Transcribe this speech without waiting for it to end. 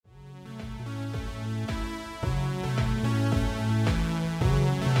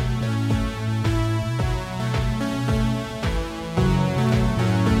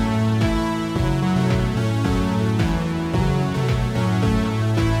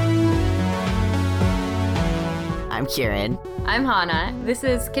Kieran. I'm Hannah. This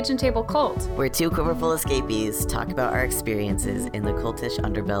is Kitchen Table Cult. We're two quiverful escapees talk about our experiences in the cultish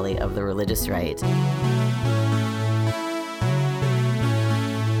underbelly of the religious right.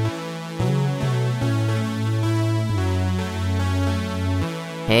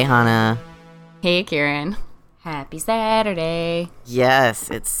 Hey, Hannah. Hey, Kieran. Happy Saturday. Yes,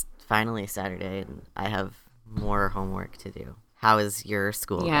 it's finally Saturday, and I have more homework to do. How is your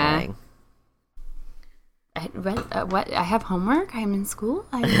school going? What? I have homework? I'm in school?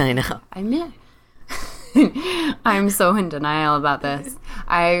 I know. I'm so in denial about this.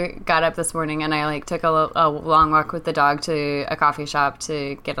 I got up this morning and I took a long walk with the dog to a coffee shop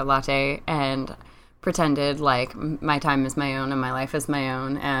to get a latte and pretended like my time is my own and my life is my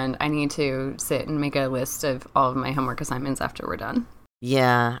own, and I need to sit and make a list of all of my homework assignments after we're done.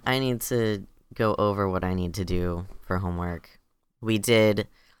 Yeah, I need to go over what I need to do for homework. We did,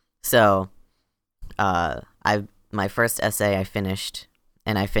 so, my first essay I finished,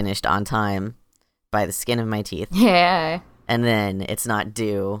 and I finished on time by the skin of my teeth. Yeah. And then it's not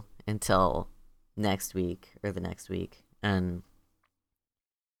due until next week or the next week. And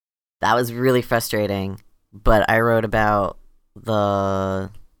that was really frustrating. But I wrote about the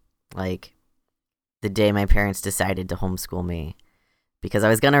day my parents decided to homeschool me, because I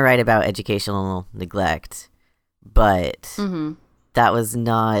was going to write about educational neglect, but that was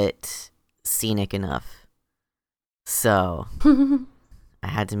not scenic enough. So I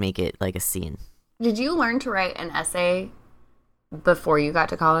had to make it like a scene. Did you learn to write an essay before you got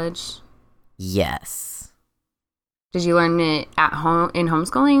to college? Yes. Did you learn it at home in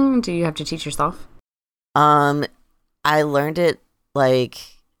homeschooling? Do you have to teach yourself? I learned it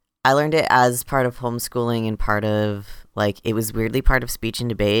as part of homeschooling, and part of it was weirdly part of speech and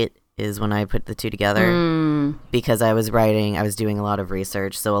debate is when I put the two together, because I was doing a lot of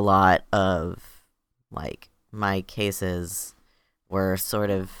research. So a lot of my cases were sort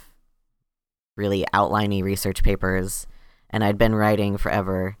of really outliney research papers, and I'd been writing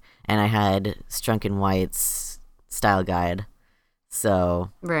forever, and I had Strunk and White's style guide.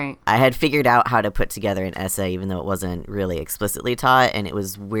 So right. I had figured out how to put together an essay, even though it wasn't really explicitly taught, and it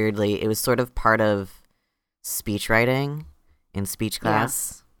was sort of part of speech writing in speech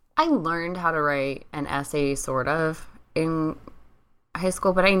class. Yeah. I learned how to write an essay sort of in high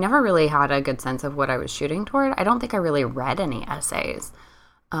school, but I never really had a good sense of what I was shooting toward. I don't think I really read any essays.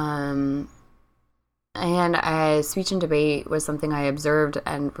 And speech and debate was something I observed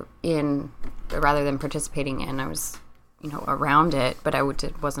rather than participating in. I was, around it, but I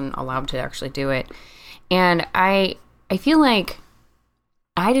wasn't allowed to actually do it. And I feel like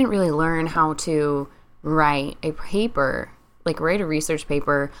I didn't really learn how to write a paper, write a research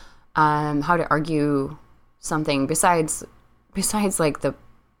paper, how to argue something besides the,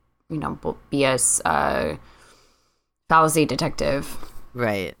 BS fallacy detective.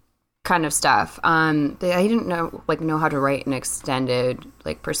 Right. Kind of stuff. I didn't know how to write an extended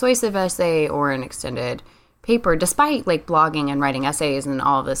persuasive essay or an extended paper, despite blogging and writing essays and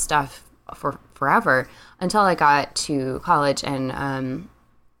all this stuff for forever, until I got to college, and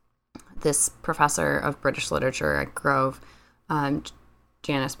this professor of British literature at Grove,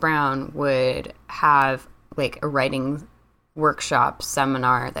 Janice Brown, would have a writing workshop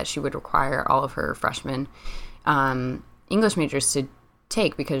seminar that she would require all of her freshman English majors to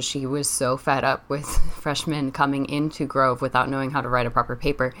take, because she was so fed up with freshmen coming into Grove without knowing how to write a proper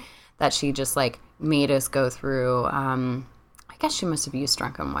paper that she just made us go through. I guess she must have used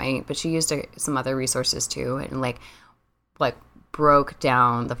Strunk and White, but she used some other resources too, and broke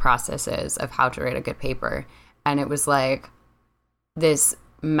down the processes of how to write a good paper. And it was this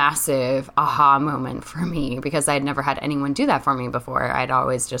massive aha moment for me, because I'd never had anyone do that for me before. I'd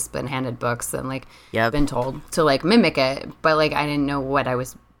always just been handed books and been told to mimic it, but I didn't know what I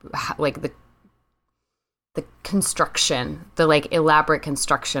was the construction, the elaborate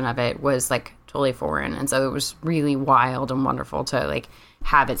construction of it was totally foreign, and so it was really wild and wonderful to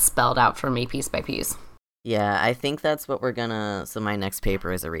have it spelled out for me piece by piece. Yeah, I think that's what so my next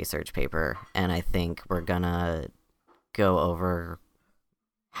paper is a research paper, and I think we're gonna go over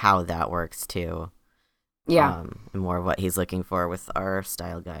how that works too. Yeah. And more of what he's looking for with our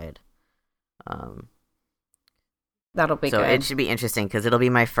style guide. That'll be good. So it should be interesting, because it'll be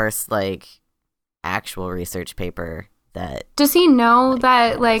my first actual research paper. Does he know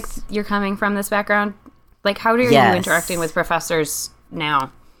that you're coming from this background? How are you interacting with professors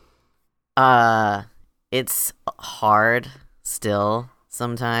now? It's hard still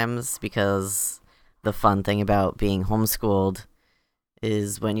sometimes, because the fun thing about being homeschooled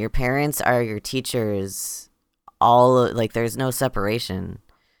is when your parents are your teachers, there's no separation.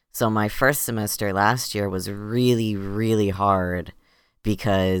 So my first semester last year was really, really hard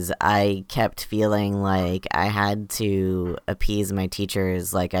because I kept feeling like I had to appease my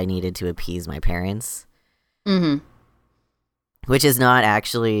teachers like I needed to appease my parents. Mm-hmm. Which is not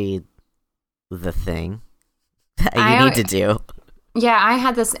actually the thing that you need to do. Yeah, I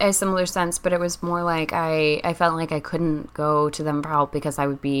had a similar sense, but it was more like I felt like I couldn't go to them for help because I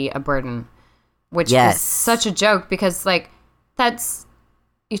would be a burden, which is such a joke because, like, that's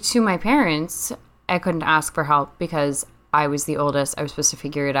to my parents. I couldn't ask for help because I was the oldest. I was supposed to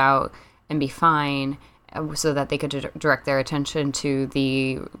figure it out and be fine so that they could direct their attention to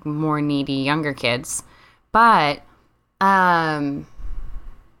the more needy younger kids. But with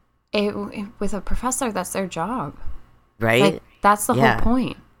a professor, that's their job. Right? Like, that's the whole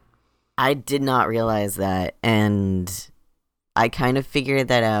point. I did not realize that, and I kind of figured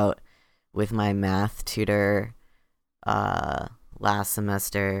that out with my math tutor last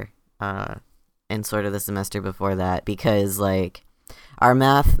semester and sort of the semester before that, because like my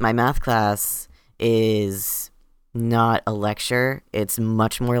math class is not a lecture. It's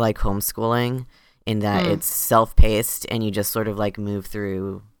much more like homeschooling in that it's self-paced and you just sort of like move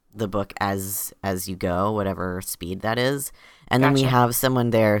through the book as you go, whatever speed that is. And then we have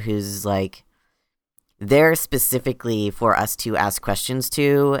someone there who's like there specifically for us to ask questions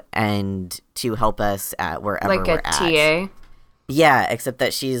to and to help us at wherever like we're a at. TA? Yeah, except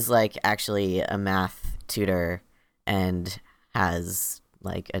that she's like actually a math tutor and has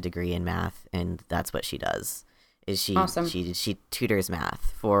like a degree in math, and that's what she does. Is she awesome. She tutors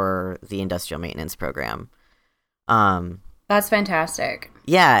math for the industrial maintenance program. That's fantastic.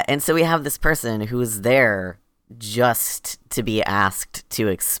 Yeah, and so we have this person who's there just to be asked to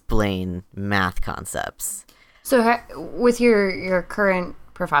explain math concepts. So with your current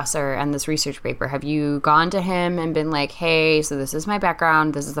professor and this research paper, have you gone to him and been like, hey, so this is my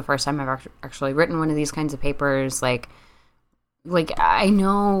background. This is the first time I've actually written one of these kinds of papers. Like I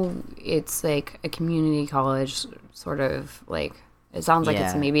know it's like a community college sort of like, it sounds like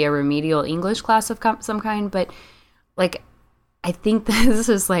it's maybe a remedial English class of some kind, but like, I think this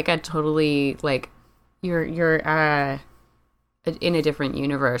is like a totally like you're in a different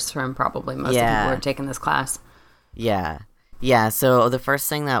universe from probably most of the people who are taking this class. Yeah. So the first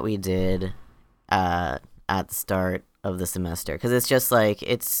thing that we did at the start of the semester, because it's just like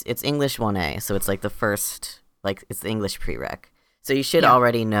it's English 1A, so it's like the first, like it's the English prereq, so you should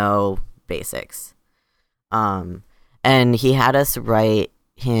already know basics. And he had us write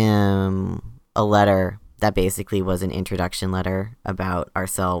him a letter that basically was an introduction letter about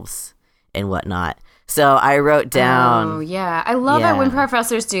ourselves and whatnot. So I wrote down... Oh, yeah. I love it when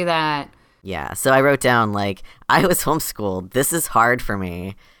professors do that. Yeah. So I wrote down, like, I was homeschooled. This is hard for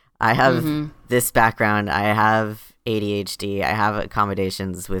me. I have this background. I have ADHD. I have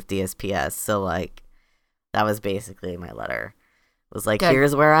accommodations with DSPS. So, like, that was basically my letter. It was like, good.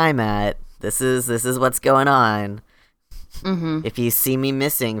 Here's where I'm at. This is what's going on. Mm-hmm. If you see me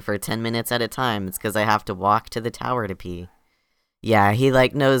missing for 10 minutes at a time, it's because I have to walk to the tower to pee. Yeah, he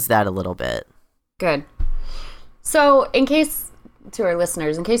like knows that a little bit. Good. So to our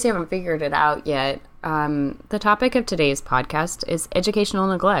listeners, in case you haven't figured it out yet, the topic of today's podcast is educational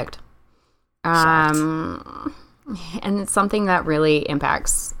neglect. And it's something that really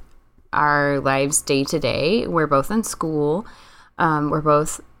impacts our lives day to day. We're both in school. We're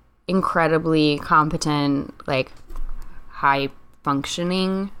both incredibly competent, like high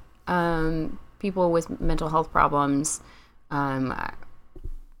functioning people with mental health problems.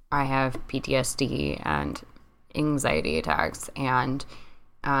 I have PTSD and anxiety attacks, and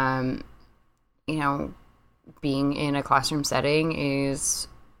being in a classroom setting is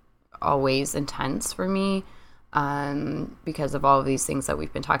always intense for me because of all of these things that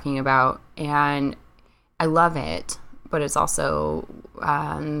we've been talking about, and I love it, but it's also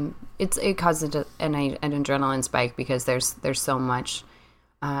it causes an adrenaline spike because there's so much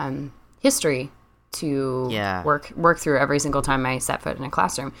history to work through every single time I set foot in a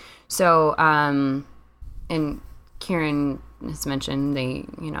classroom. So and Kieran has mentioned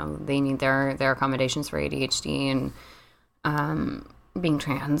they need their accommodations for ADHD and being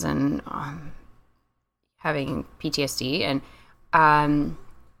trans and having PTSD and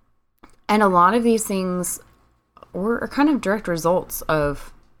a lot of these things are kind of direct results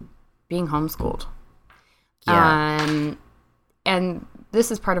of being homeschooled. And this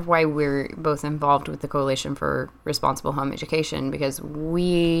is part of why we're both involved with the Coalition for Responsible Home Education, because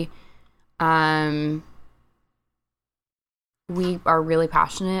we are really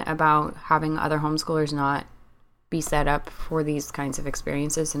passionate about having other homeschoolers not be set up for these kinds of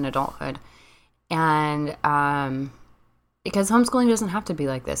experiences in adulthood. And because homeschooling doesn't have to be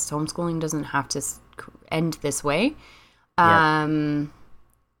like this. Homeschooling doesn't have to end this way. Yep.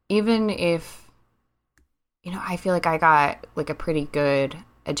 Even if, I feel like I got like a pretty good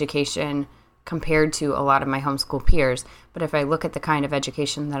education compared to a lot of my homeschool peers. But if I look at the kind of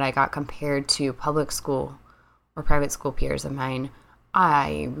education that I got compared to public school or private school peers of mine,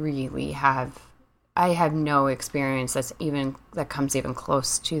 I have no experience that comes even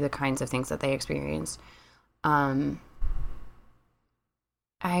close to the kinds of things that they experienced. I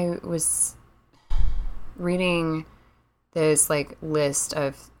was reading this like list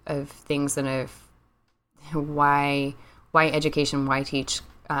of things and of why education, why teach.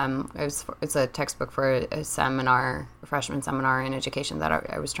 It's a textbook for a freshman seminar in education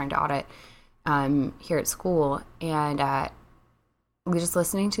that I was trying to audit here at school, and just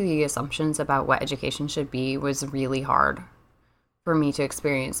listening to the assumptions about what education should be was really hard for me to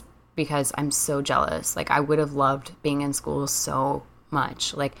experience because I'm so jealous. Like, I would have loved being in school so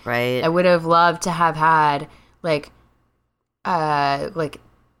much. Like, right. I would have loved to have had like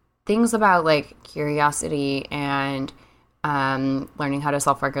things about like curiosity and learning how to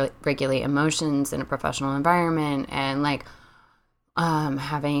self-regulate emotions in a professional environment, and like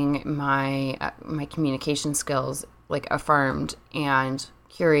having my communication skills like affirmed and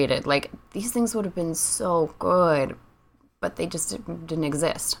curated. Like, these things would have been so good, but they just didn't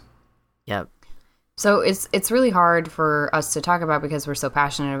exist. Yep. So it's really hard for us to talk about because we're so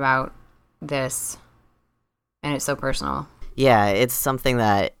passionate about this, and it's so personal. Yeah, it's something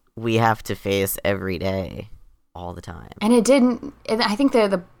that we have to face every day, all the time. And it didn't. I think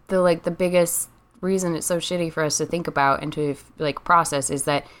the biggest reason it's so shitty for us to think about and to like process is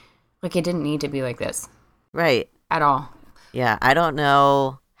that like it didn't need to be like this. Right. At all. Yeah, I don't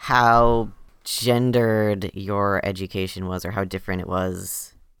know how gendered your education was or how different it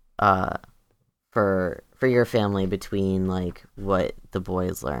was for your family between like what the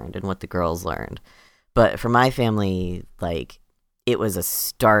boys learned and what the girls learned. But for my family, like, it was a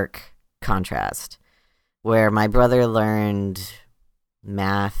stark contrast where my brother learned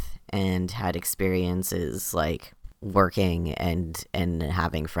math and had experiences like working and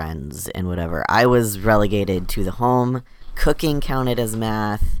having friends and whatever. I was relegated to the home. Cooking counted as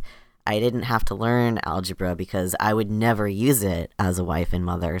math. I didn't have to learn algebra because I would never use it as a wife and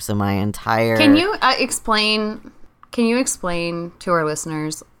mother. So my entire... Can you explain to our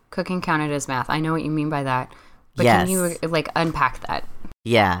listeners, cooking counted as math? I know what you mean by that. But yes. Can you like unpack that?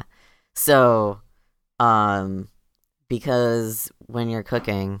 Yeah. So, because when you're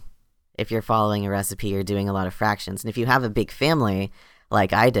cooking, if you're following a recipe, you're doing a lot of fractions. And if you have a big family,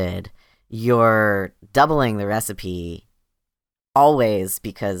 like I did, you're doubling the recipe always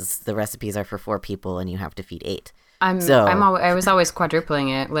because the recipes are for 4 people and you have to feed 8. I was always quadrupling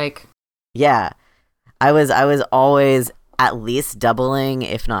it. Like, yeah, I was always at least doubling,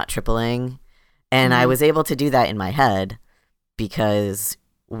 if not tripling. And I was able to do that in my head because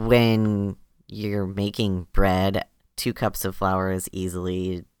when you're making bread, 2 cups of flour is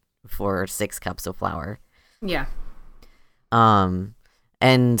easily 4 or 6 cups of flour. Yeah.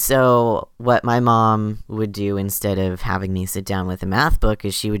 And so what my mom would do instead of having me sit down with a math book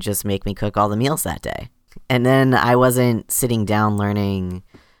is she would just make me cook all the meals that day. And then I wasn't sitting down learning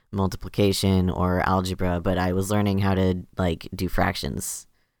multiplication or algebra, but I was learning how to like do fractions.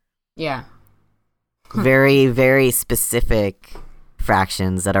 Yeah. Very, very specific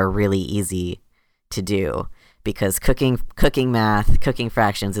fractions that are really easy to do. Because cooking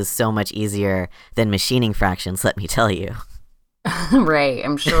fractions is so much easier than machining fractions, let me tell you. Right,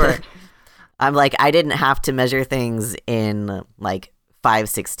 I'm sure. I'm like, I didn't have to measure things in like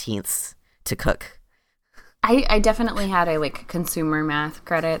 5/16 to cook. I definitely had a like consumer math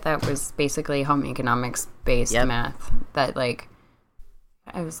credit that was basically home economics based math that like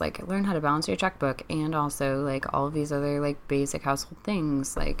I was like, learn how to balance your checkbook and also like all of these other like basic household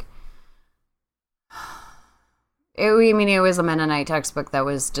things. Like, it was a Mennonite textbook that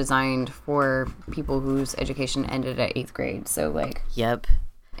was designed for people whose education ended at 8th grade. So like, yep,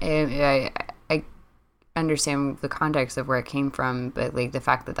 I understand the context of where it came from, but like the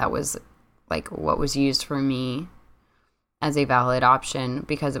fact that that was like what was used for me as a valid option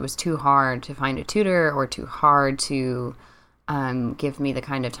because it was too hard to find a tutor or too hard to give me the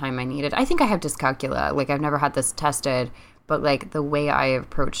kind of time I needed. I think I have dyscalculia. Like, I've never had this tested, but like the way I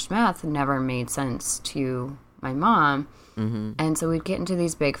approached math never made sense to my mom. Mm-hmm. And so we'd get into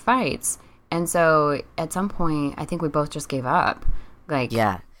these big fights. And so at some point, I think we both just gave up. Like,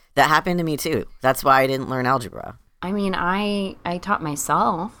 yeah, that happened to me too. That's why I didn't learn algebra. I mean, I taught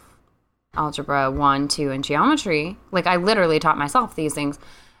myself algebra 1, 2, and geometry. Like, I literally taught myself these things.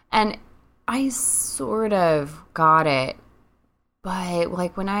 And I sort of got it But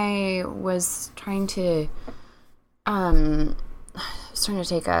like when I was trying to starting to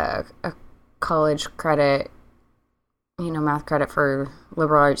take a college credit, math credit for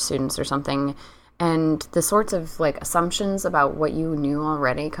liberal arts students or something, and the sorts of like assumptions about what you knew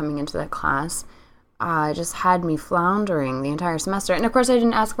already coming into that class just had me floundering the entire semester. And of course I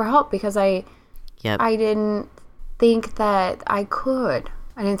didn't ask for help because I didn't think that I could.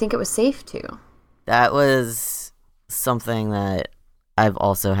 I didn't think it was safe to. That was something that I've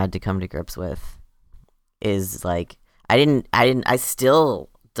also had to come to grips with, is like I still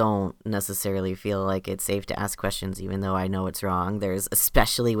don't necessarily feel like it's safe to ask questions even though I know it's wrong. There's,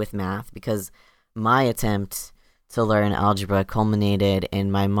 especially with math, because my attempt to learn algebra culminated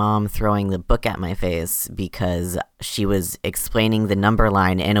in my mom throwing the book at my face because she was explaining the number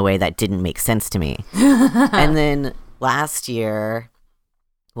line in a way that didn't make sense to me. And then last year,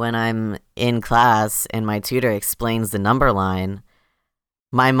 when I'm in class and my tutor explains the number line,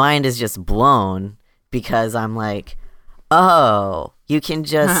 my mind is just blown because I'm like, oh, you can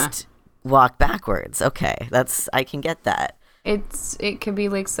just walk backwards. Okay, I can get that. It could be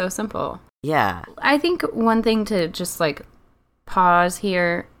like so simple. Yeah. I think one thing to just like pause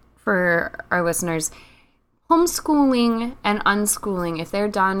here for our listeners, homeschooling and unschooling, if they're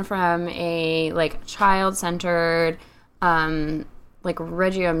done from a like child-centered, like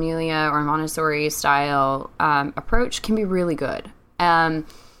Reggio Emilia or Montessori style approach, can be really good.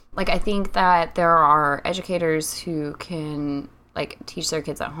 Like I think that there are educators who can like teach their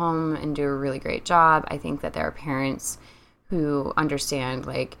kids at home and do a really great job. I think that there are parents who understand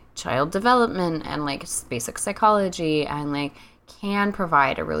like child development and like basic psychology and like can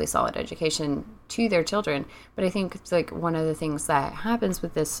provide a really solid education to their children. But I think it's like one of the things that happens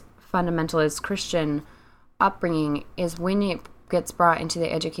with this fundamentalist Christian upbringing is when it gets brought into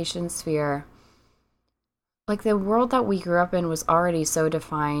the education sphere, like the world that we grew up in was already so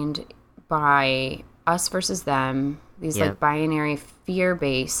defined by us versus them, these like binary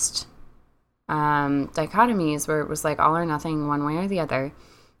fear-based dichotomies where it was like all or nothing one way or the other,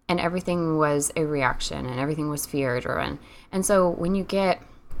 and everything was a reaction and everything was fear-driven. And so when you get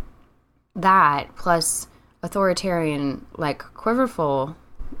that plus authoritarian, like quiverful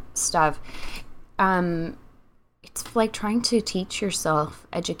stuff, it's like trying to teach yourself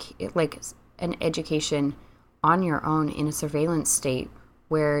an education on your own in a surveillance state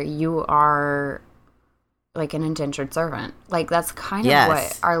where you are like an indentured servant. Like that's kind of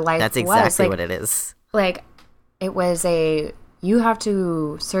what our life was. That's exactly what it is. Like it was you have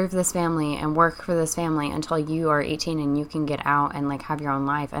to serve this family and work for this family until you are 18 and you can get out and like have your own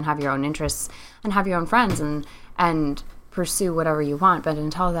life and have your own interests and have your own friends and pursue whatever you want. But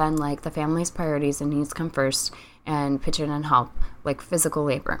until then, like the family's priorities and needs come first, and pitch in and help, like physical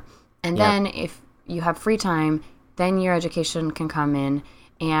labor. And then if you have free time, then your education can come in,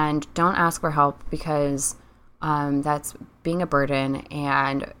 and don't ask for help because that's being a burden,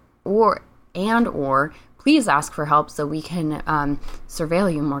 and or please ask for help so we can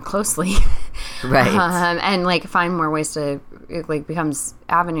surveil you more closely. Right. And like find more ways to, it like becomes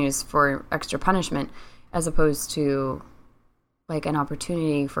avenues for extra punishment as opposed to like an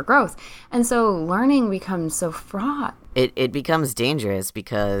opportunity for growth. And so learning becomes so fraught. It becomes dangerous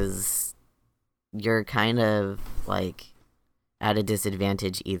because you're kind of like at a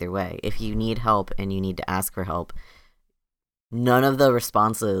disadvantage either way. If you need help and you need to ask for help, none of the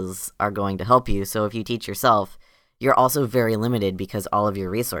responses are going to help you. So if you teach yourself, you're also very limited because all of your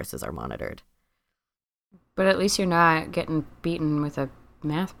resources are monitored. But at least you're not getting beaten with a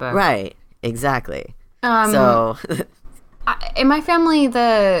math book. Right. Exactly. In my family,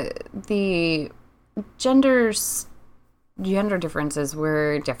 the gender differences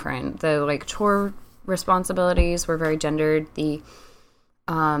were different. The like chore responsibilities were very gendered. The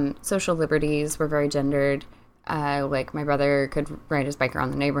social liberties were very gendered. Like my brother could ride his bike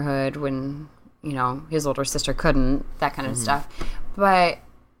around the neighborhood when his older sister couldn't. That kind of stuff. But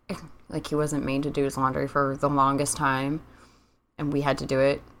like he wasn't made to do his laundry for the longest time, and we had to do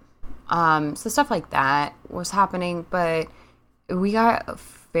it. So stuff like that was happening, but we got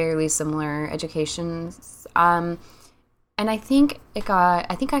fairly similar educations. And I think I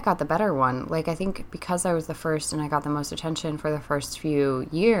got the better one. Like, I think because I was the first and I got the most attention for the first few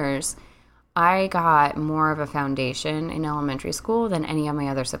years, I got more of a foundation in elementary school than any of my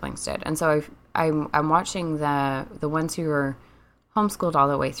other siblings did. And so I'm watching the ones who were homeschooled all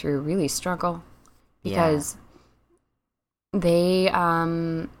the way through really struggle because they,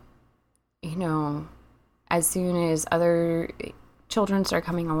 as soon as other children started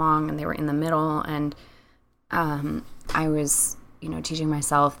coming along and they were in the middle, and I was teaching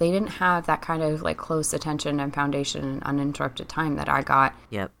myself, they didn't have that kind of like close attention and foundation and uninterrupted time that I got.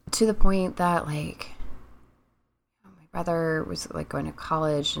 Yep. To the point that like my brother was like going to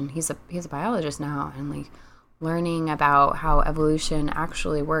college, and he's a biologist now, and like learning about how evolution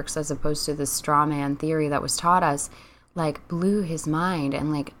actually works as opposed to the straw man theory that was taught us, like blew his mind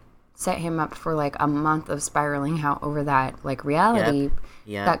and like set him up for like a month of spiraling out over that like reality.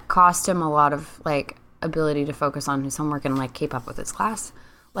 Yep. That cost him a lot of like ability to focus on his homework and like keep up with his class.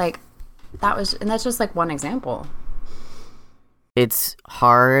 Like that's just like one example. It's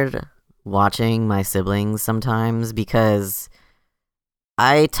hard watching my siblings sometimes because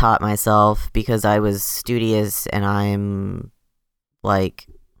I taught myself because I was studious, and I'm like,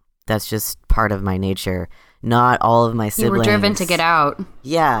 that's just part of my nature. Not all of my siblings. You were driven to get out.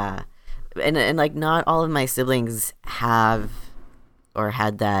 Yeah. And like not all of my siblings have or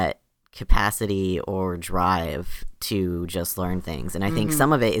had that capacity or drive to just learn things. And I think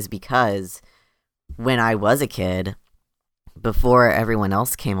some of it is because when I was a kid, before everyone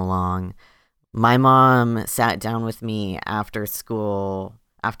else came along, my mom sat down with me after school,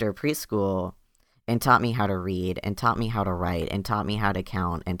 after preschool, and taught me how to read and taught me how to write and taught me how to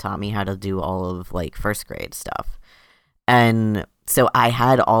count and taught me how to do all of like first grade stuff. And so I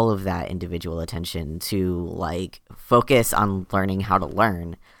had all of that individual attention to like focus on learning how to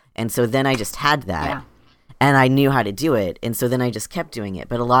learn. And so then I just had that and I knew how to do it. And so then I just kept doing it.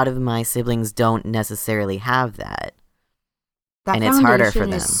 But a lot of my siblings don't necessarily have that. And it's harder for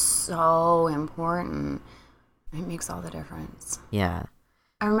them. Is so important. It makes all the difference. Yeah.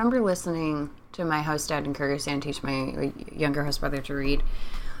 I remember listening to my host dad in Kyrgyzstan teach my younger host brother to read.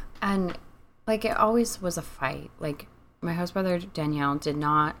 And like it always was a fight. Like my host brother Danielle did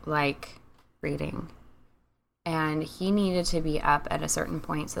not like reading. And he needed to be up at a certain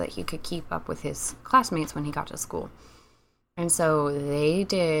point so that he could keep up with his classmates when he got to school. And so they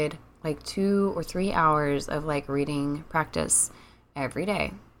did like 2 or 3 hours of like reading practice every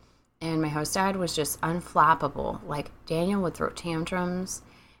day. And my host dad was just unflappable. Like Daniel would throw tantrums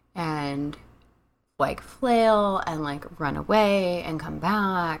and like flail and like run away and come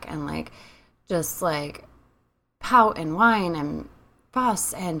back and like just like pout and whine and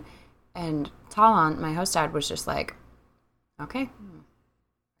fuss, and Talon, my host dad, was just like, okay,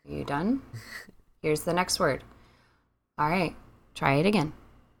 are you done? Here's the next word. All right, try it again.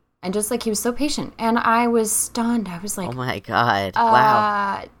 And just like he was so patient, and I was stunned. I was like, oh my God,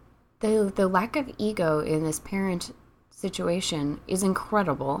 wow. The lack of ego in this parent situation is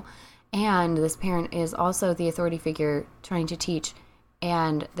incredible. And this parent is also the authority figure trying to teach.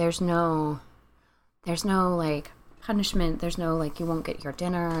 And there's no like punishment. There's no like, you won't get your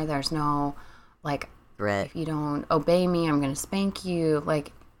dinner. There's no like, threat. If you don't obey me, I'm going to spank you.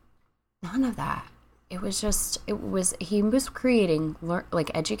 Like none of that. He was creating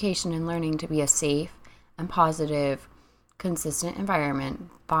like education and learning to be a safe and positive, consistent environment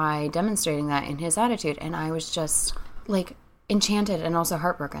by demonstrating that in his attitude. And I was just like enchanted and also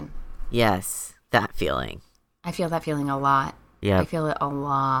heartbroken. Yes, that feeling. I feel that feeling a lot. Yeah. I feel it a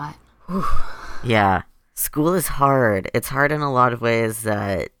lot. Whew. Yeah. School is hard. It's hard in a lot of ways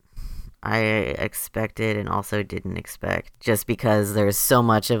that I expected and also didn't expect, just because there's so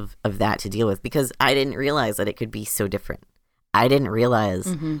much of that to deal with, because I didn't realize that it could be so different. I didn't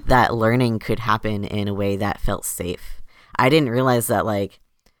realize that learning could happen in a way that felt safe. I didn't realize that like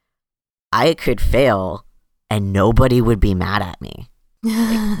I could fail and nobody would be mad at me.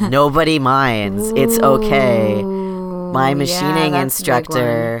 Like, nobody minds. It's okay. My machining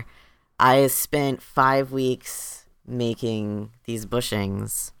instructor, I spent 5 weeks making these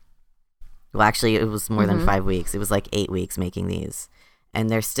bushings. Well, actually, it was more than 5 weeks. It was like 8 weeks making these. And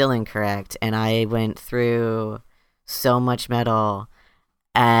they're still incorrect. And I went through so much metal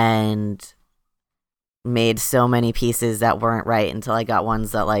and made so many pieces that weren't right until I got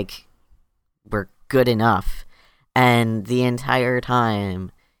ones that like were good enough. And the entire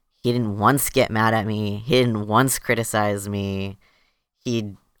time, he didn't once get mad at me. He didn't once criticize me.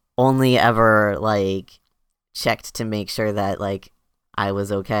 He only ever like checked to make sure that like I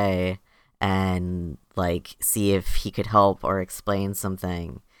was okay and like see if he could help or explain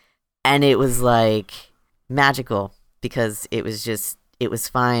something. And it was like magical, because it was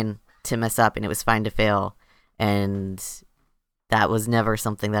fine to mess up and it was fine to fail. And that was never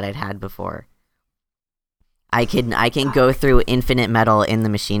something that I'd had before. I can go through infinite metal in the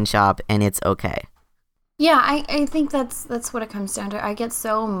machine shop and it's okay. Yeah, I think that's what it comes down to. I get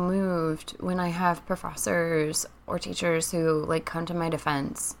so moved when I have professors or teachers who like come to my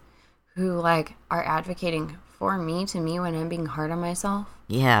defense, who like are advocating for me when I'm being hard on myself.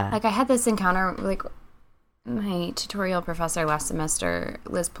 Yeah. Like I had this encounter like my tutorial professor last semester,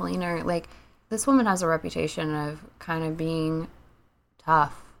 Liz Poliner, like, this woman has a reputation of kind of being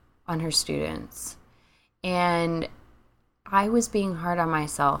tough on her students. And I was being hard on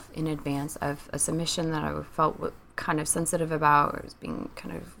myself in advance of a submission that I felt kind of sensitive about. I was being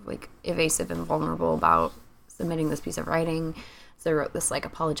kind of like evasive and vulnerable about submitting this piece of writing. So I wrote this like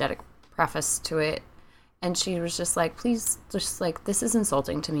apologetic preface to it. And she was just like, please, just like, this is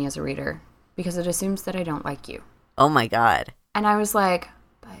insulting to me as a reader because it assumes that I don't like you. Oh my God. And I was like,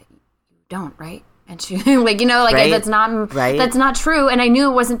 but you don't, right? And she like, you know, like right? that's not true. And I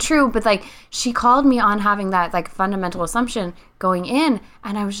knew it wasn't true, but like she called me on having that like fundamental assumption going in.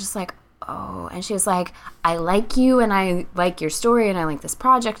 And I was just like, oh, and she was like, I like you and I like your story and I like this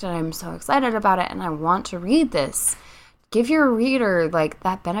project and I'm so excited about it and I want to read this. Give your reader like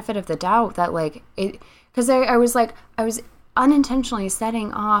that benefit of the doubt that like it, because I was unintentionally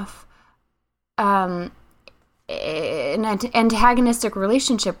setting off an antagonistic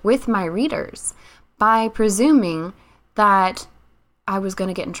relationship with my readers by presuming that I was going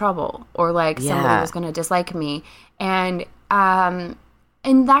to get in trouble or like somebody was going to dislike me. And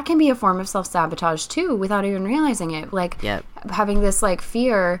that can be a form of self-sabotage too, without even realizing it. Like having this like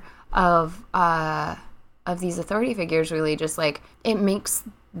fear of these authority figures really just like, it makes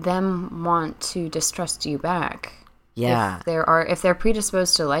them want to distrust you back. Yeah. If they're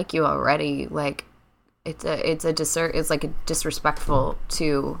predisposed to like you already, like it's like a disrespectful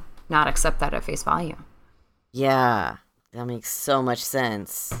to not accept that at face value. Yeah. That makes so much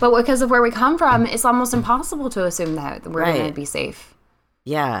sense. But because of where we come from, it's almost impossible to assume that we're going to be safe.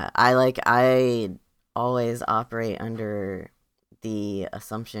 Yeah. I always operate under the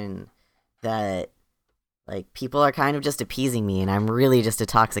assumption that like people are kind of just appeasing me and I'm really just a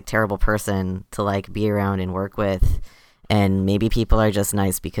toxic, terrible person to like be around and work with. And maybe people are just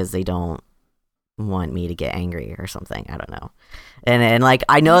nice because they don't want me to get angry or something. I don't know. And like,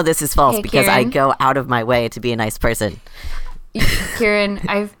 I know this is false because Kieran, I go out of my way to be a nice person. Kieran,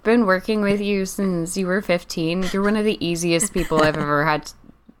 I've been working with you since you were 15. You're one of the easiest people I've ever had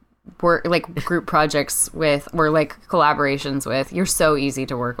work like group projects with or like collaborations with. You're so easy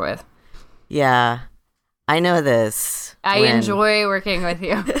to work with. Yeah. I know this. I enjoy working with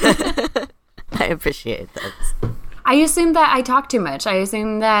you. I appreciate this. I assume that I talk too much. I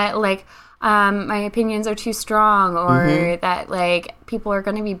assume that like my opinions are too strong or that like people are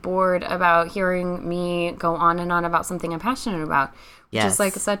going to be bored about hearing me go on and on about something I'm passionate about. Which is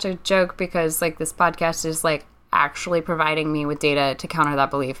like such a joke because like this podcast is like actually providing me with data to counter that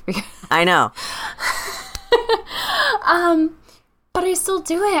belief. I know. But I still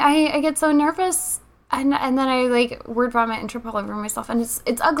do it. I get so nervous. And then I like word vomit and trip all over myself, and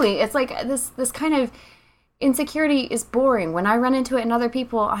it's ugly. It's like this kind of insecurity is boring. When I run into it in other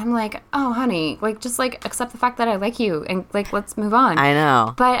people, I'm like, oh honey, like just like accept the fact that I like you and like let's move on. I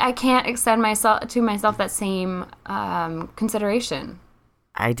know, but I can't extend myself that same consideration.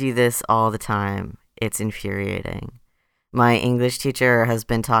 I do this all the time. It's infuriating. My English teacher has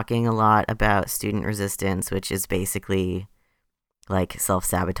been talking a lot about student resistance, which is basically like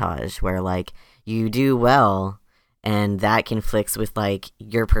self-sabotage, where like you do well and that conflicts with like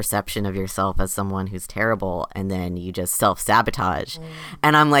your perception of yourself as someone who's terrible, and then you just self-sabotage.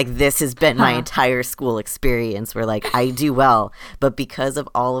 And I'm like, this has been my entire school experience where like I do well, but because of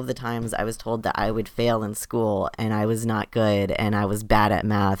all of the times I was told that I would fail in school and I was not good and I was bad at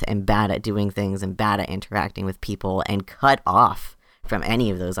math and bad at doing things and bad at interacting with people and cut off from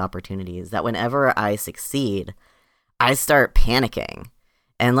any of those opportunities, that whenever I succeed I start panicking.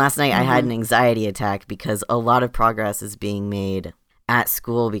 And last night I had an anxiety attack because a lot of progress is being made at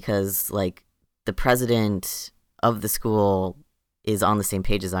school because like the president of the school is on the same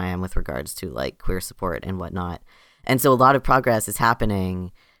page as I am with regards to like queer support and whatnot. And so a lot of progress is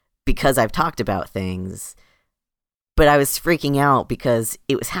happening because I've talked about things, but I was freaking out because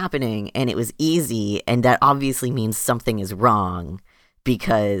it was happening and it was easy, and that obviously means something is wrong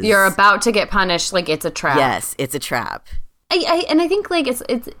because you're about to get punished. Like it's a trap. Yes, it's a trap. I think like it's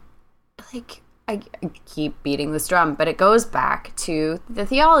like I keep beating this drum, but it goes back to the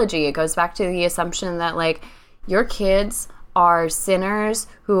theology. It goes back to the assumption that like your kids are sinners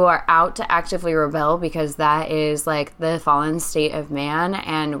who are out to actively rebel because that is like the fallen state of man,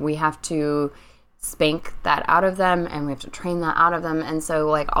 and we have to spank that out of them and we have to train that out of them. And so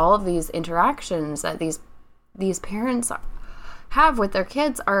like all of these interactions that these parents have with their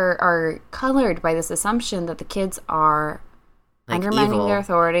kids are colored by this assumption that the kids are like undermining evil. Their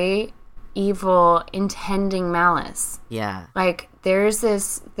authority, evil, intending malice. Yeah. Like there's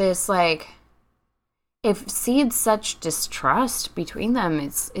this like, if seeds such distrust between them,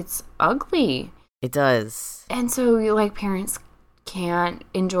 it's ugly. It does. And so, like, parents can't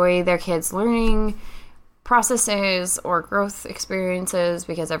enjoy their kids' learning processes or growth experiences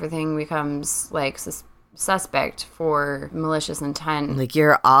because everything becomes, like, suspect for malicious intent. Like,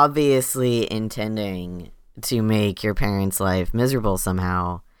 you're obviously intending to make your parents' life miserable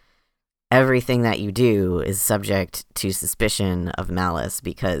somehow. Everything that you do is subject to suspicion of malice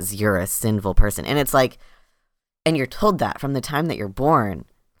because you're a sinful person. And it's like, and you're told that from the time that you're born,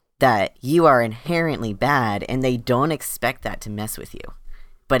 that you are inherently bad, and they don't expect that to mess with you.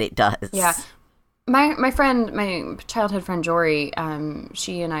 But it does. Yeah. My friend, my childhood friend Jory,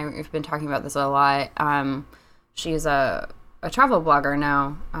 she and I have been talking about this a lot. She's a travel blogger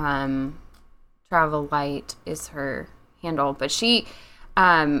now. Travel Light is her handle, but she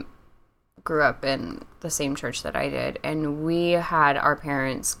grew up in the same church that I did, and we had our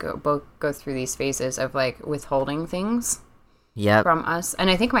parents both go through these phases of, like, withholding things from us. And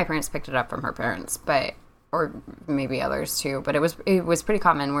I think my parents picked it up from her parents, or maybe others too. But it was pretty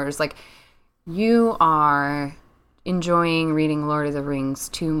common where it was like, you are enjoying reading Lord of the Rings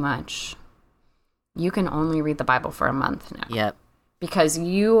too much. You can only read the Bible for a month now. Yep. Because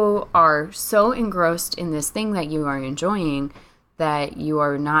you are so engrossed in this thing that you are enjoying that you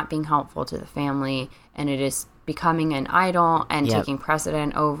are not being helpful to the family, and it is becoming an idol and taking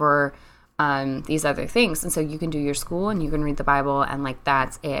precedent over these other things. And so you can do your school and you can read the Bible, and, like,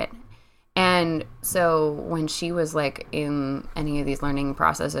 that's it. And so when she was, like, in any of these learning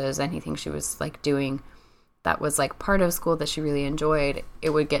processes, anything she was, like, doing that was, like, part of school that she really enjoyed,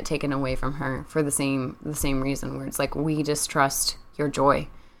 it would get taken away from her for the same reason, where it's like, we distrust your joy.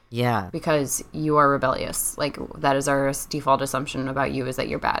 Yeah. Because you are rebellious. Like, that is our default assumption about you, is that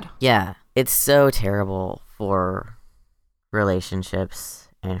you're bad. Yeah. It's so terrible for relationships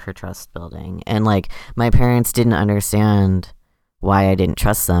and for trust building. And, like, my parents didn't understand why I didn't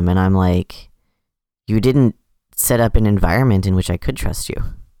trust them. And I'm like, you didn't set up an environment in which I could trust you.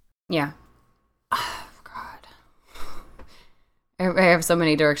 Yeah. Oh, God. I have so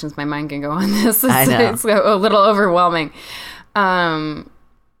many directions my mind can go on this. I know. It's a little overwhelming.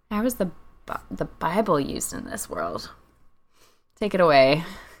 How is the Bible used in this world? Take it away.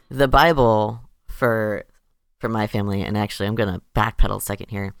 The Bible for my family, and actually I'm going to backpedal a second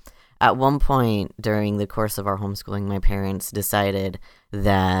here. At one point during the course of our homeschooling, my parents decided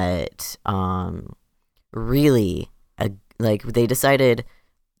that they decided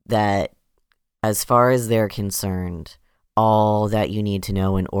that as far as they're concerned, all that you need to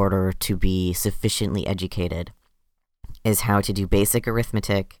know in order to be sufficiently educated is how to do basic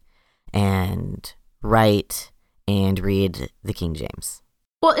arithmetic and write and read the King James.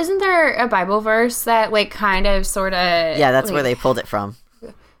 Well, isn't there a Bible verse that, like, kind of, sort of... Yeah, that's where they pulled it from.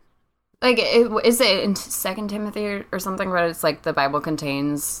 Like, is it in 2 Timothy or something, where it's like the Bible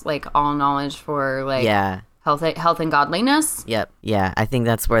contains, like, all knowledge for, like, health and godliness? Yep, yeah. I think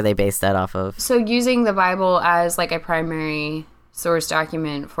that's where they based that off of. So using the Bible as, like, a primary source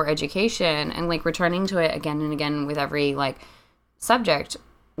document for education and, like, returning to it again and again with every, like, subject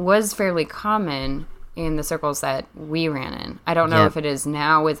was fairly common in the circles that we ran in. I don't know if it is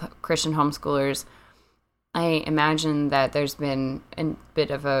now with Christian homeschoolers. I imagine that there's been a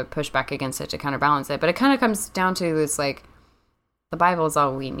bit of a pushback against it to counterbalance it. But it kind of comes down to this, like, the Bible is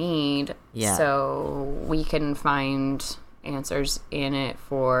all we need. Yeah. So we can find answers in it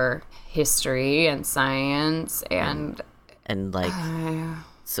for history and science and like,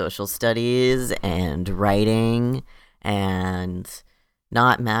 social studies and writing and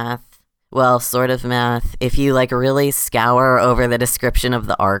not math. Well, sort of math. If you, like, really scour over the description of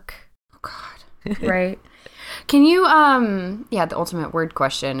the ark. Oh, God. Right. Can you, the ultimate word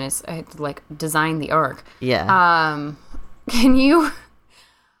question is, like, design the ark. Yeah. Can you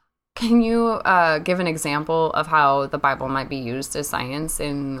give an example of how the Bible might be used as science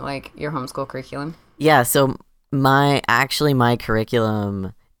in, like, your homeschool curriculum? Yeah, so my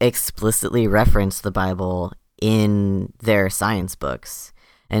curriculum explicitly referenced the Bible in their science books.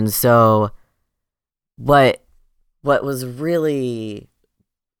 And so what was really,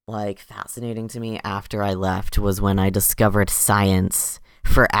 like, fascinating to me after I left was when I discovered science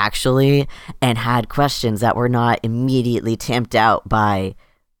for actually and had questions that were not immediately tamped out by,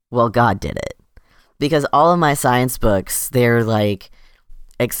 well, God did it. Because all of my science books, they're, like,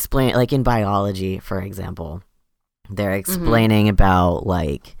 explain, like, in biology, for example, they're explaining about,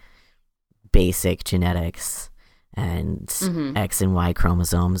 like, basic genetics and X and Y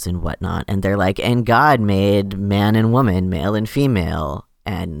chromosomes and whatnot. And they're like, and God made man and woman, male and female,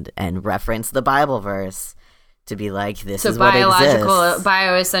 and reference the Bible verse to be like, this is what exists. So biological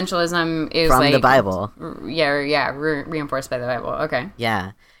bioessentialism is, from, like, the Bible. Yeah, reinforced by the Bible. Okay.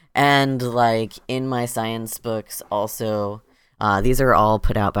 Yeah. And like in my science books also, these are all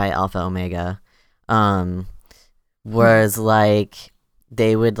put out by Alpha Omega, was like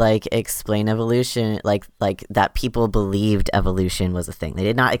they would like explain evolution, like that people believed evolution was a thing. They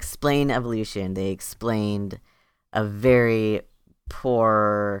did not explain evolution. They explained a very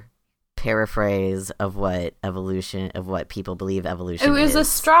poor paraphrase of what people believe evolution is. It was a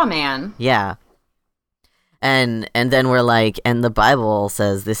straw man. Yeah. And then we're like, and the Bible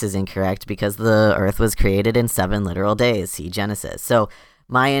says this is incorrect because the earth was created in 7 literal days. See Genesis. So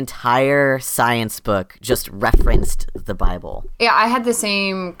my entire science book just referenced the Bible. Yeah, I had the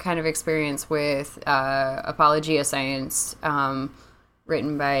same kind of experience with Apologia Science,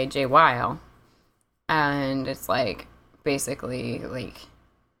 written by Jay Weil. And it's like, basically, like,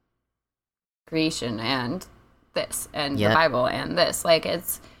 creation and this, and the Bible and this. Like,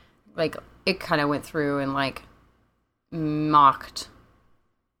 it's, like, it kind of went through and, like, mocked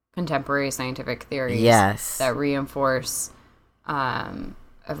contemporary scientific theories that reinforce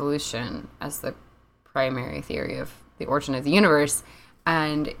evolution as the primary theory of the origin of the universe.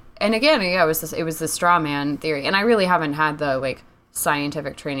 And again, yeah, it was the straw man theory. And I really haven't had the, like,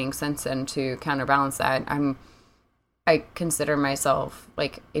 scientific training since then to counterbalance that. I consider myself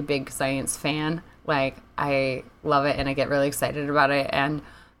like a big science fan. Like, I love it and I get really excited about it. And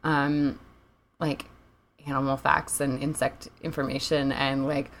like animal facts and insect information and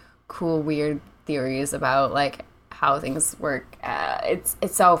like cool weird theories about like how things work. It's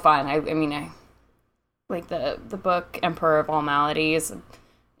so fun. I mean, I like the book Emperor of All Maladies,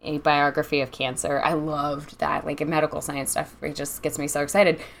 a biography of cancer. I loved that. Like, medical science stuff, it just gets me so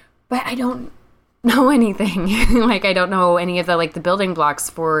excited. But I don't know anything. Like, I don't know any of the, like, the building blocks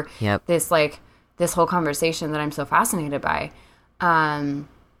for this, like, this whole conversation that I'm so fascinated by. And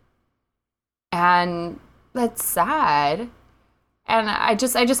that's sad. And I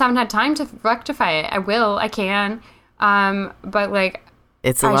just haven't had time to rectify it. I can. But, like,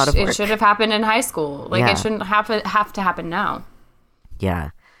 it's a lot of work. It should have happened in high school. Like, it shouldn't have to happen now. Yeah.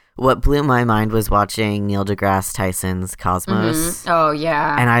 What blew my mind was watching Neil deGrasse Tyson's Cosmos. Mm-hmm. Oh,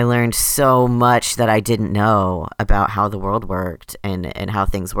 yeah. And I learned so much that I didn't know about how the world worked and how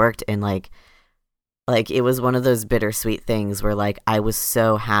things worked. And, like, it was one of those bittersweet things where, like, I was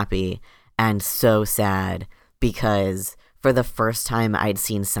so happy and so sad because for the first time I'd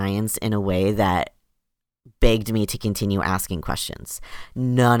seen science in a way that begged me to continue asking questions.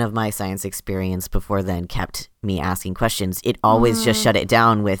 None of my science experience before then kept me asking questions. It always just shut it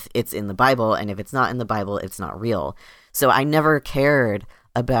down with, it's in the Bible, and if it's not in the Bible, it's not real. So I never cared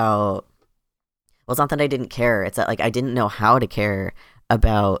about, well, it's not that I didn't care, it's that, like, I didn't know how to care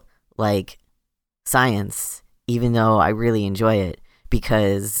about, like, science, even though I really enjoy it,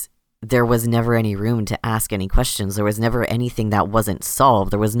 because there was never any room to ask any questions. There was never anything that wasn't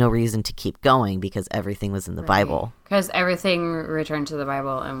solved. There was no reason to keep going because everything was in the Bible. Because everything returned to the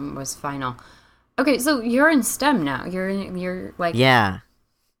Bible and was final. Okay, so you're in STEM now. You're like... Yeah.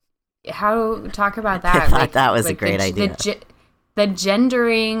 Talk about that. I thought that was a great idea. The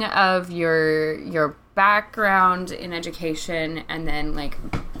gendering of your background in education and then, like,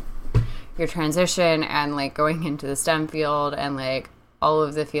 your transition and, like, going into the STEM field and, like, all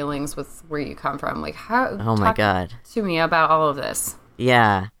of the feelings with where you come from. Like, how... Oh, my God. To me about all of this.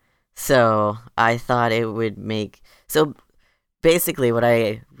 Yeah. So I thought it would make... So basically what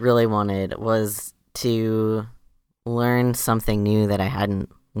I really wanted was to learn something new that I hadn't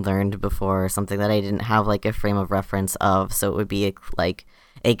learned before, something that I didn't have, like, a frame of reference of. So it would be,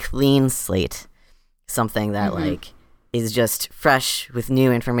 a clean slate. Something that, like, is just fresh with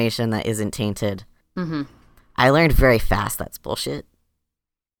new information that isn't tainted. Mm-hmm. I learned very fast that's bullshit.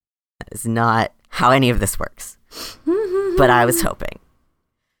 That is not how any of this works. But I was hoping.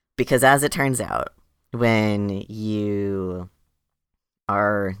 Because as it turns out, when you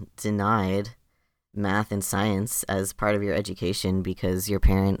are denied math and science as part of your education because your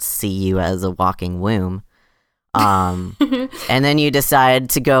parents see you as a walking womb, and then you decide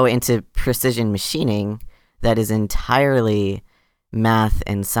to go into precision machining that is entirely math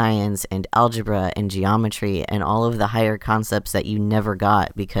and science and algebra and geometry and all of the higher concepts that you never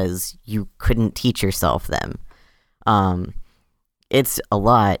got because you couldn't teach yourself them. It's a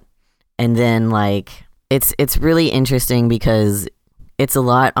lot. And then, like, it's really interesting because it's a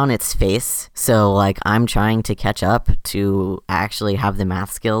lot on its face. So, like, I'm trying to catch up to actually have the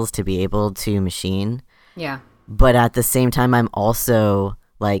math skills to be able to machine. Yeah. But at the same time, I'm also,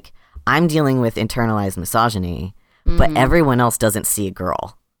 like, I'm dealing with internalized misogyny. But everyone else doesn't see a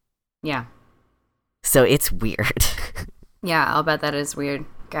girl. Yeah. So it's weird. Yeah, I'll bet that is weird.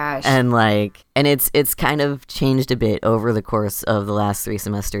 Gosh. And it's kind of changed a bit over the course of the last 3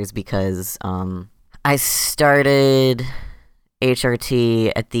 semesters because I started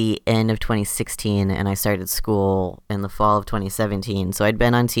HRT at the end of 2016 and I started school in the fall of 2017. So I'd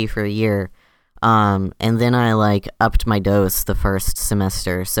been on T for a year. And then I upped my dose the first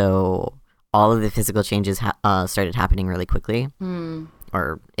semester. So all of the physical changes started happening really quickly,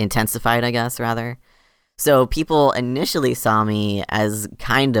 or intensified, I guess, rather. So people initially saw me as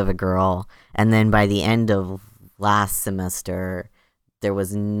kind of a girl, and then by the end of last semester, there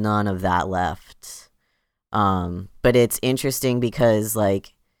was none of that left. But it's interesting because,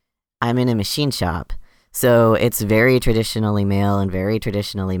 I'm in a machine shop, so it's very traditionally male and very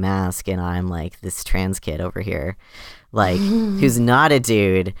traditionally masc, and I'm this trans kid over here, who's not a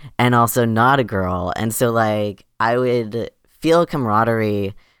dude and also not a girl. And so, I would feel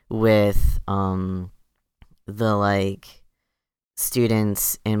camaraderie with, the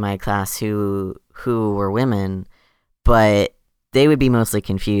students in my class who were women, but they would be mostly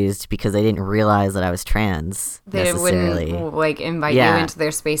confused because they didn't realize that I was trans. They necessarily. wouldn't invite you into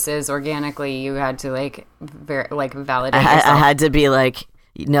their spaces organically. You had to validate I yourself. had to be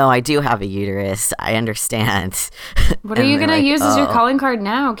no, I do have a uterus. I understand. What are you gonna use as your calling card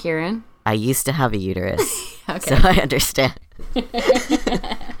now, Kieran? I used to have a uterus, okay. So I understand.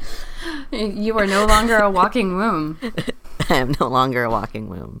 You are no longer a walking womb. I am no longer a walking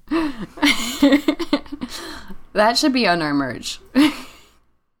womb. That should be on our merch.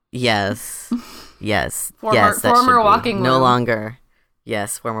 Yes. Yes. Former walking womb. No longer.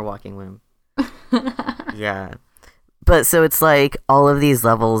 Yes, former walking womb. Yeah. But so it's all of these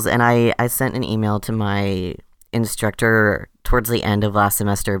levels, and I sent an email to my instructor towards the end of last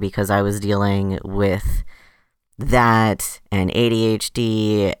semester because I was dealing with that and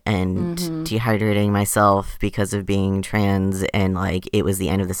ADHD and dehydrating myself because of being trans, and it was the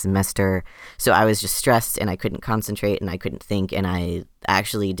end of the semester, so I was just stressed and I couldn't concentrate and I couldn't think, and I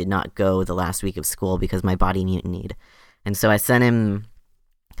actually did not go the last week of school because my body mutinied. And so I sent him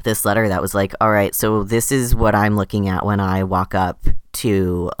this letter that was all right, so this is what I'm looking at when I walk up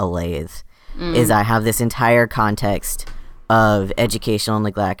to a lathe, is I have this entire context of educational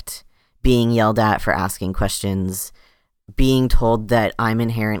neglect, being yelled at for asking questions, being told that I'm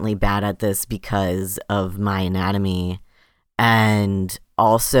inherently bad at this because of my anatomy, and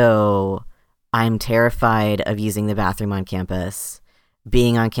also I'm terrified of using the bathroom on campus.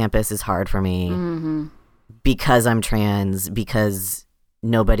 Being on campus is hard for me because I'm trans, because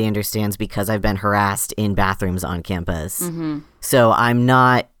nobody understands, because I've been harassed in bathrooms on campus. So I'm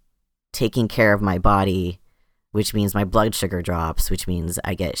not taking care of my body, which means my blood sugar drops, which means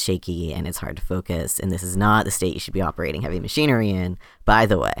I get shaky and it's hard to focus. And this is not the state you should be operating heavy machinery in, by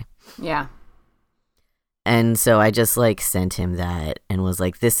the way. Yeah. And so I just sent him that and was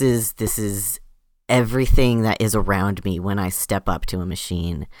this is everything that is around me when I step up to a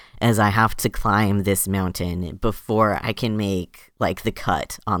machine, as I have to climb this mountain before I can make the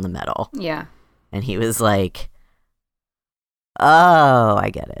cut on the metal. Yeah. And he was oh, I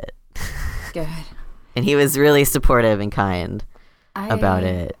get it. Good. And he was really supportive and kind about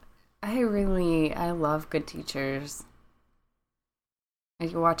it. I love good teachers.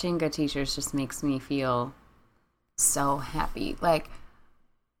 Watching good teachers just makes me feel so happy.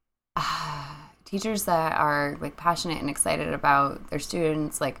 Teachers that are passionate and excited about their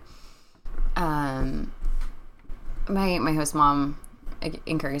students. My host mom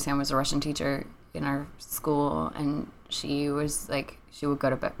in Kyrgyzstan was a Russian teacher in our school, and she was she would go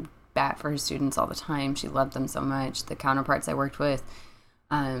to bat for her students all the time. She loved them so much. The counterparts I worked with,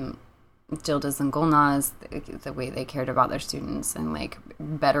 Jildas and Gulnaz, the way they cared about their students and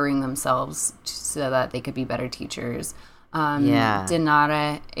bettering themselves so that they could be better teachers.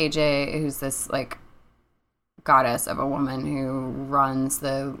 Dinara AJ, who's this goddess of a woman who runs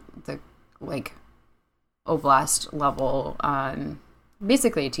the oblast level,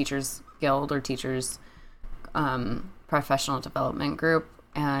 basically a teachers guild or teachers professional development group,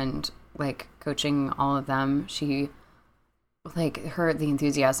 and coaching all of them. She the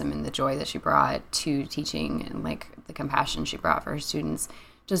enthusiasm and the joy that she brought to teaching, and the compassion she brought for her students,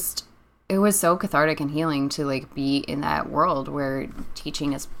 just it was so cathartic and healing to be in that world where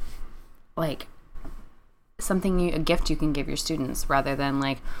teaching is something a gift you can give your students rather than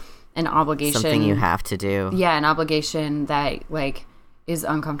an obligation, something you have to do. Yeah, an obligation that is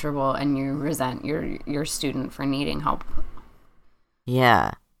uncomfortable and you resent your student for needing help.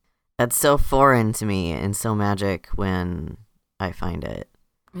 Yeah, that's so foreign to me and so magic when I find it.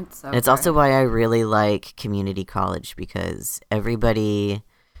 It's also why I really like community college, because everybody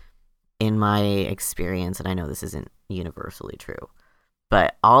in my experience, and I know this isn't universally true,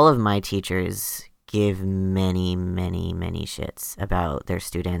 But all of my teachers give many, many, many shits about their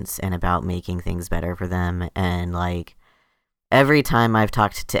students and about making things better for them. And like every time I've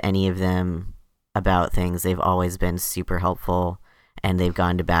talked to any of them about things, they've always been super helpful and they've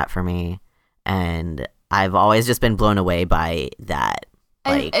gone to bat for me. And I've always just been blown away by that.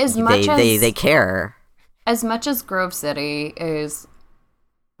 Like they care. As much as Grove City is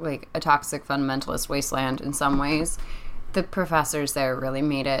like a toxic fundamentalist wasteland in some ways, the professors there really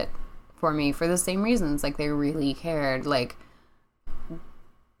made it for me for the same reasons. Like, they really cared. Like,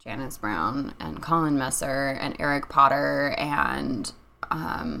 Janice Brown and Colin Messer and Eric Potter and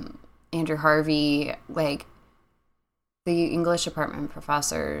Andrew Harvey, like, the English department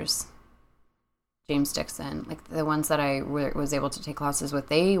professors, James Dixon, like, the ones that I was able to take classes with,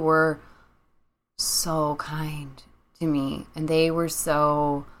 they were so kind to me, and they were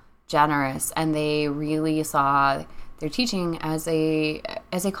so generous, and they really saw their teaching as a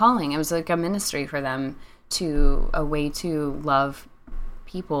calling. It was like a ministry for them, a way to love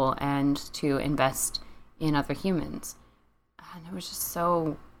people and to invest in other humans. And it was just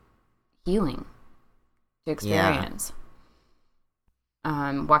so healing to experience.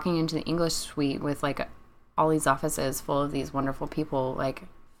 Yeah. Walking into the English suite with like all these offices full of these wonderful people, like,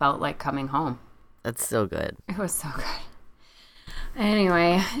 felt like coming home. That's so good. It was so good.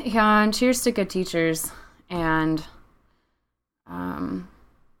 Anyway, yeah, and cheers to good teachers. And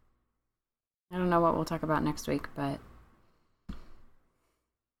I don't know what we'll talk about next week, but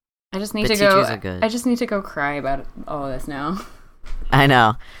I just need to go. I just need to go cry about all of this now. I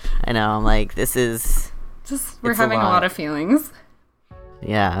know. I'm like, this is we're having a lot of feelings.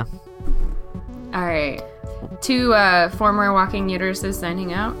 Yeah. All right. 2 former walking uteruses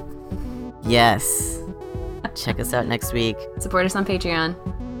signing out. Yes. Check us out next week. Support us on Patreon.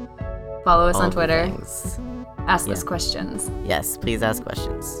 Follow us on Twitter. Ask us questions. Yes, please ask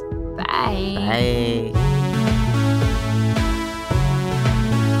questions. Bye. Bye.